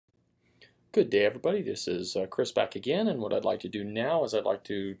Good day, everybody. This is Chris back again, and what I'd like to do now is I'd like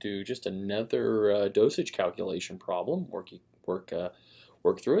to do just another dosage calculation problem. Work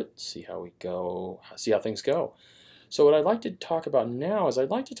through it, see how we go, see how things go. So what I'd like to talk about now is I'd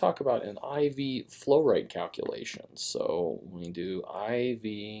like to talk about an IV flow rate calculation. So we do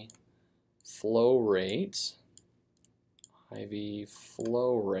IV flow rates,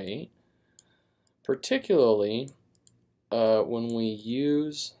 particularly when we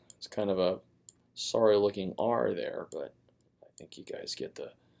use, it's kind of a sorry looking R there, but I think you guys get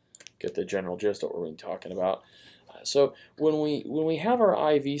the general gist of what we're talking about. So when we have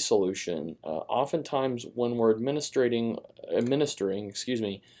our IV solution, oftentimes when we're administering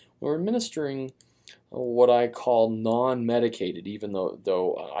what I call non-medicated, even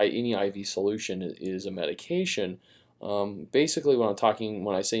though any IV solution is a medication. Basically, when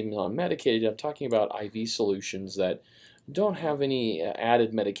I say non-medicated, I'm talking about IV solutions that don't have any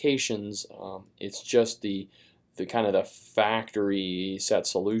added medications. It's just the kind of the factory set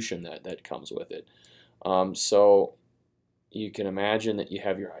solution that comes with it. So you can imagine that you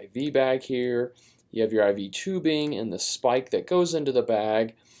have your IV bag here, you have your IV tubing and the spike that goes into the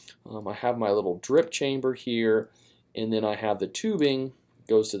bag. I have my little drip chamber here, and then I have the tubing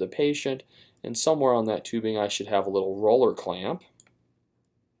goes to the patient, and somewhere on that tubing I should have a little roller clamp.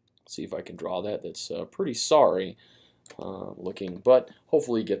 Let's see if I can draw that. That's pretty sorry looking, but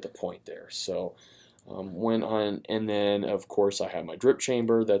hopefully you get the point there. So and then of course I have my drip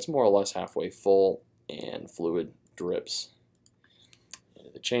chamber that's more or less halfway full, and fluid drips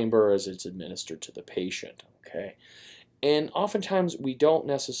into the chamber as it's administered to the patient. Okay, and oftentimes we don't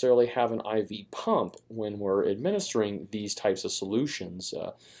necessarily have an IV pump when we're administering these types of solutions.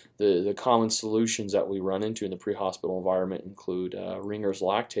 The common solutions that we run into in the pre-hospital environment include Ringer's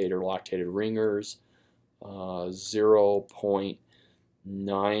lactate or lactated Ringer's,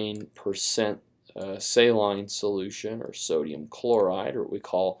 0.9% saline solution, or sodium chloride, or what we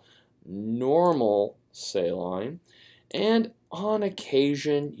call normal saline, and on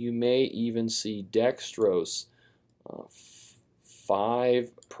occasion you may even see dextrose,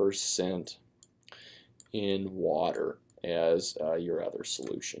 5% in water as your other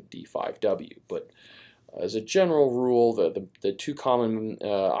solution, D5W. But as a general rule, the two common IV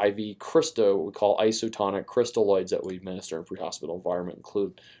what we call isotonic crystalloids that we administer in pre-hospital environment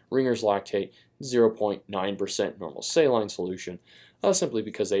include Ringer's lactate, 0.9% normal saline solution, simply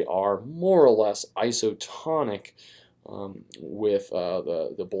because they are more or less isotonic with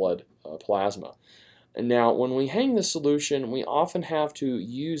the blood plasma. And now, when we hang the solution, we often have to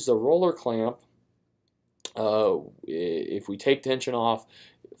use the roller clamp. If we take tension off,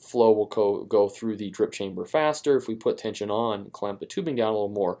 flow will go through the drip chamber faster. If we put tension on, clamp the tubing down a little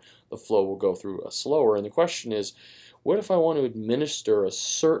more, the flow will go through slower. And the question is, what if I want to administer a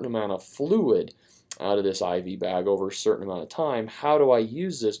certain amount of fluid out of this IV bag over a certain amount of time? How do I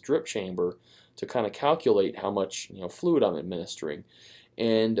use this drip chamber to kind of calculate how much fluid I'm administering?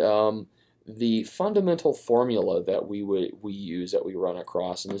 And the fundamental formula that we use, that we run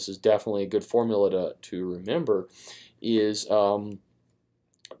across, and this is definitely a good formula to remember, is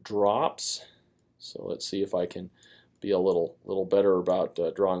drops. So let's see if I can be a little better about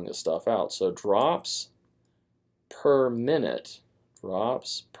drawing this stuff out. So drops per minute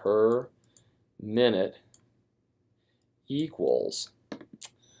equals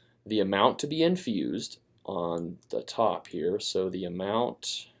the amount to be infused on the top here. So the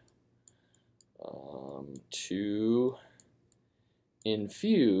amount to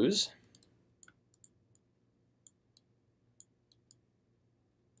infuse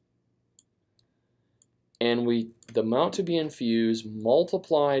and the amount to be infused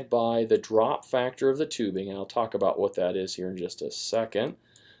multiplied by the drop factor of the tubing, and I'll talk about what that is here in just a second,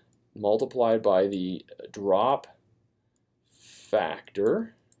 multiplied by the drop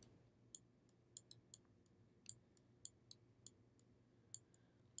factor,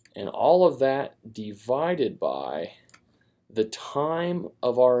 and all of that divided by the time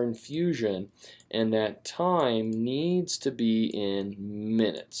of our infusion, and that time needs to be in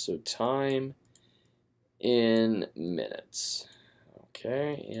minutes. So time in minutes.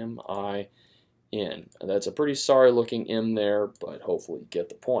 Okay, M-I-N. That's a pretty sorry looking M there, but hopefully you get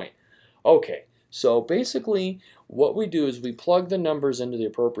the point. Okay, so basically what we do is we plug the numbers into the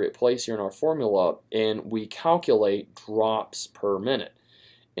appropriate place here in our formula, and we calculate drops per minute.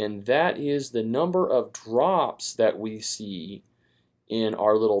 And that is the number of drops that we see in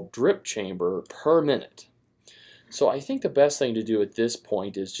our little drip chamber per minute. So I think the best thing to do at this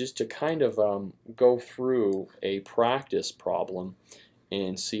point is just to kind of go through a practice problem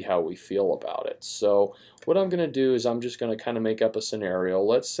and see how we feel about it. So what I'm going to do is I'm just going to kind of make up a scenario.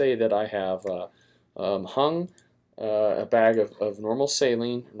 Let's say that I have hung a bag of normal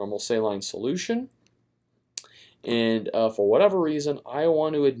saline solution, and for whatever reason I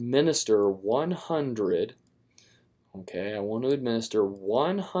want to administer 100. Okay, I want to administer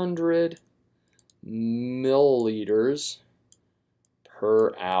 100 milliliters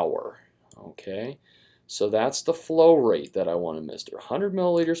per hour. Okay, so that's the flow rate that I want to administer, 100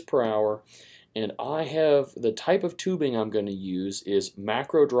 milliliters per hour. And I have the type of tubing I'm going to use is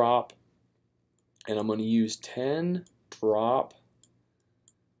macro drop, and I'm going to use 10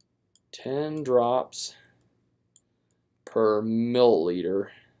 drops per milliliter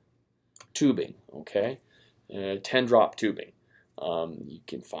tubing. Okay, 10 drop tubing. You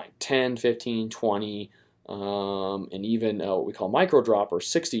can find 10, 15, 20, and even what we call micro drop or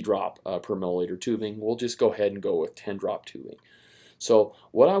 60 drop per milliliter tubing. We'll just go ahead and go with 10 drop tubing. So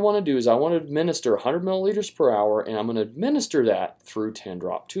what I want to do is I want to administer 100 milliliters per hour, and I'm going to administer that through 10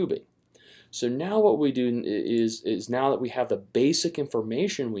 drop tubing. So now what we do is now that we have the basic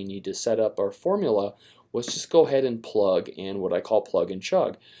information we need to set up our formula, let's just go ahead and plug in what I call plug and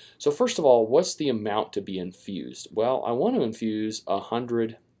chug. So first of all, what's the amount to be infused? Well, I want to infuse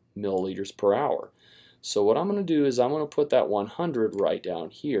 100 milliliters per hour. So what I'm going to do is I'm going to put that 100 right down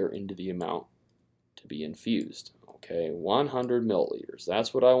here into the amount to be infused. Okay, 100 milliliters.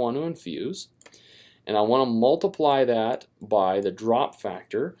 That's what I want to infuse. And I want to multiply that by the drop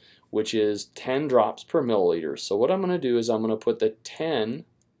factor, which is 10 drops per milliliter. So what I'm going to do is I'm going to put the 10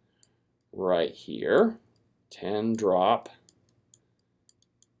 right here, 10 drop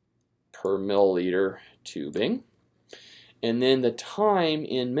per milliliter tubing, and then the time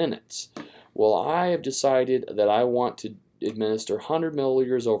in minutes. Well, I have decided that I want to administer 100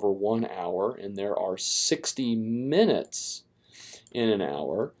 milliliters over 1 hour, and there are 60 minutes in an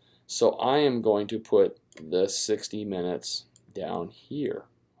hour, so I am going to put the 60 minutes down here.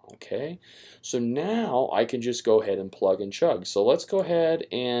 Okay, so now I can just go ahead and plug and chug. So let's go ahead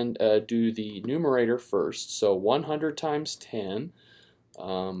and do the numerator first. So 100 times 10,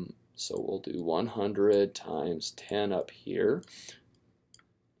 so we'll do 100 times 10 up here.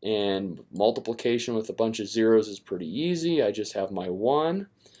 And multiplication with a bunch of zeros is pretty easy. I just have my 1,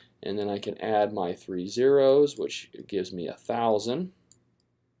 and then I can add my 3 zeros, which gives me 1,000.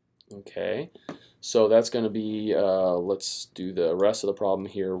 Okay, so that's going to be, let's do the rest of the problem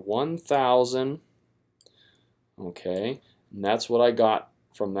here, 1,000. Okay, and that's what I got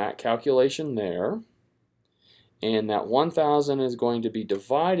from that calculation there. And that 1,000 is going to be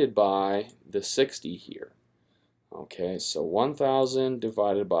divided by the 60 here. Okay, so 1,000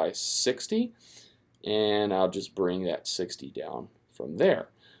 divided by 60, and I'll just bring that 60 down from there.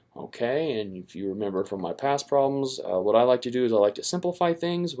 Okay, and if you remember from my past problems, what I like to do is I like to simplify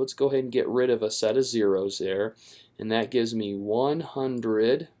things. Let's go ahead and get rid of a set of zeros there, and that gives me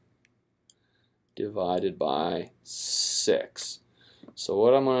 100 divided by 6. So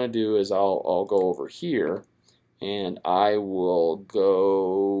what I'm going to do is I'll go over here, and I will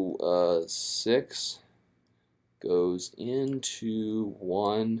go 6 goes into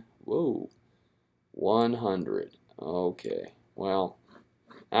 100. Okay, well,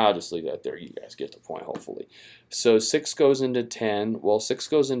 I'll just leave that there. You guys get the point, hopefully. So 6 goes into 10. Well, 6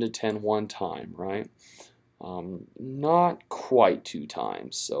 goes into 10 one time, right? Not quite 2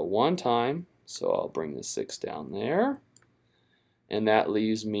 times. So 1 time. So I'll bring the 6 down there. And that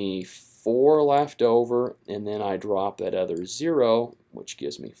leaves me 4 left over. And then I drop that other 0, which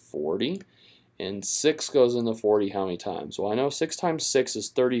gives me 40. And 6 goes into 40 how many times? Well, I know 6 times 6 is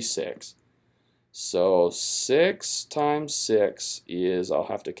 36. So 6 times 6 is, I'll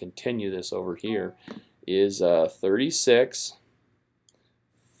have to continue this over here, is 36.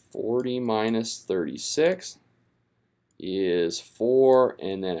 40 minus 36 is 4,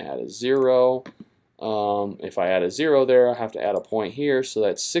 and then add a 0. If I add a 0 there, I have to add a point here, so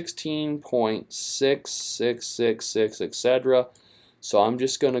that's 16.6666, etc. So I'm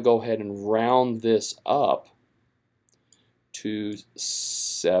just going to go ahead and round this up to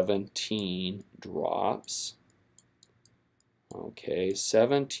 17 drops. Okay,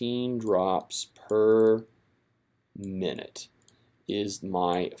 17 drops per minute is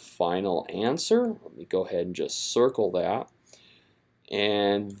my final answer. Let me go ahead and just circle that.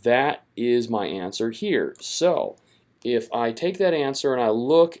 And that is my answer here. So if I take that answer and I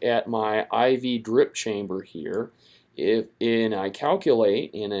look at my IV drip chamber here, and I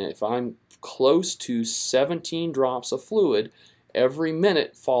calculate, and if I'm close to 17 drops of fluid every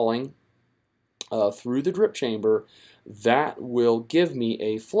minute falling through the drip chamber, that will give me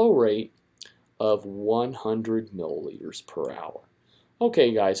a flow rate of 100 milliliters per hour.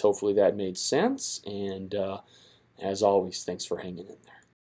 Okay, guys, hopefully that made sense, and as always, thanks for hanging in there.